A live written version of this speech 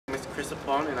is Chris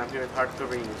and I'm here with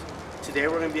Hardcover News. Today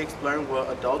we're going to be exploring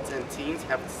what adults and teens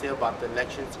have to say about the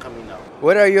elections coming up.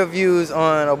 What are your views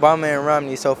on Obama and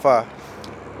Romney so far?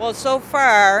 Well, so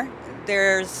far,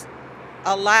 there's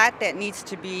a lot that needs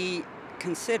to be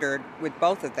considered with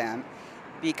both of them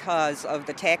because of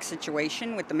the tax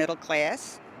situation with the middle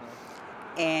class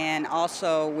and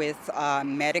also with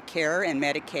Medicare and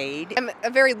Medicaid. I'm a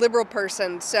very liberal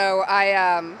person, so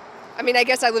I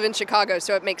guess I live in Chicago,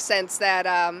 so it makes sense that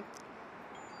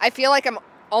I feel like I'm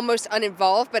almost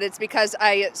uninvolved, but it's because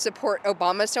I support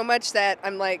Obama so much that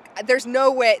I'm like, there's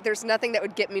nothing that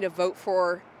would get me to vote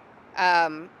for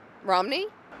Romney.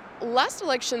 Last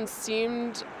election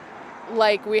seemed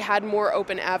like we had more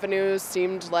open avenues,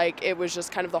 seemed like it was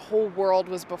just kind of the whole world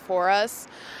was before us.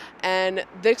 And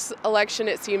this election,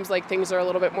 it seems like things are a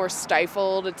little bit more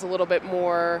stifled. It's a little bit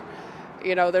more,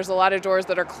 there's a lot of doors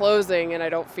that are closing, and I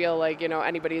don't feel like,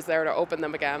 anybody's there to open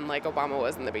them again like Obama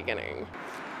was in the beginning.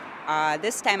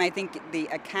 This time I think the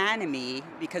economy,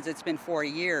 because it's been 4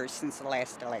 years since the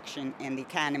last election and the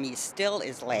economy still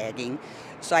is lagging,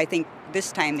 so I think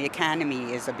this time the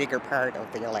economy is a bigger part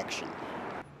of the election.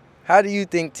 How do you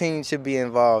think teens should be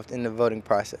involved in the voting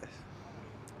process?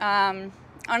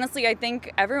 Honestly, I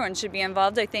think everyone should be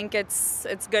involved. I think it's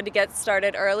good to get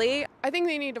started early. I think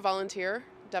they need to volunteer.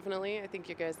 Definitely. I think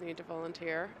you guys need to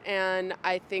volunteer. And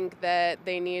I think that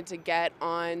they need to get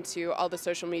on to all the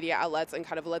social media outlets and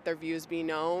kind of let their views be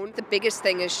known. The biggest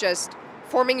thing is just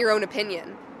forming your own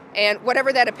opinion. And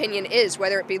whatever that opinion is,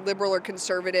 whether it be liberal or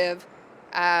conservative,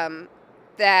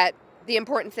 that the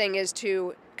important thing is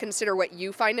to consider what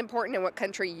you find important and what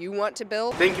country you want to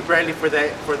build. Thank you, Bradley, for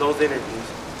those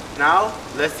interviews. Now,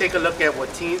 let's take a look at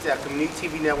what teens at Community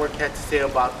TV Network had to say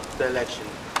about the election.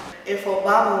 If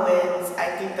Obama wins,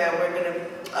 I think that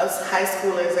us high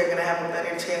schoolers are gonna have a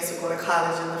better chance to go to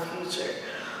college in the future.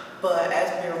 But as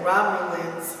when Romney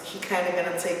wins, he kind of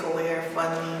gonna take away our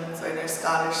fundings or their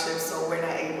scholarships, so we're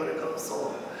not able to go.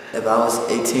 So if I was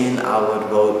 18, I would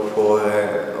vote for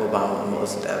Obama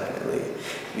most definitely,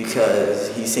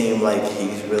 because he seemed like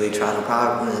he's really trying to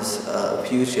promise a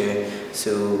future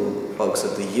to folks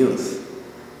of the youth.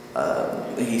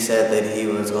 He said that he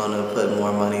was going to put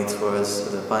more money towards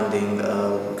the funding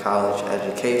of college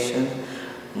education,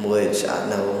 which I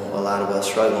know a lot of us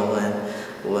struggle in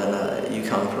when you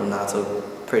come from not so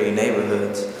pretty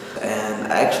neighborhoods.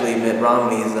 And actually Mitt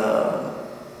Romney's,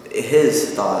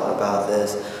 his thought about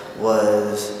this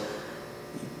was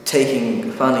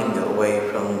taking funding away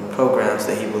from programs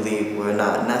that he believed were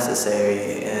not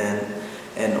necessary, and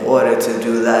in order to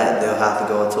do that they'll have to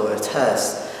go to a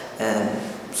test. And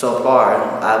so far,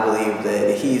 I believe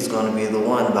that he's going to be the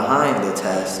one behind the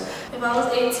test. If I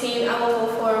was 18, I would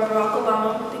vote for Barack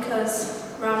Obama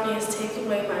because Romney is taking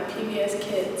away my PBS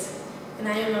kids, and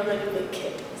I am a really big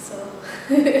kid, so.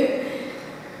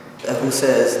 Who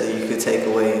says that you could take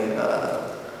away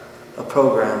a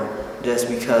program just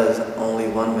because only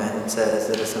one man says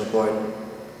that it's important?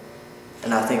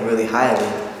 And I think really highly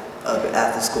of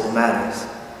After School Matters,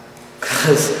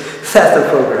 because that's the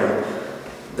program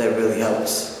that really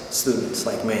helps students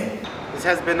like me. This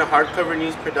has been a Hardcover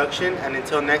News production, and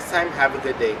until next time, have a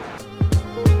good day.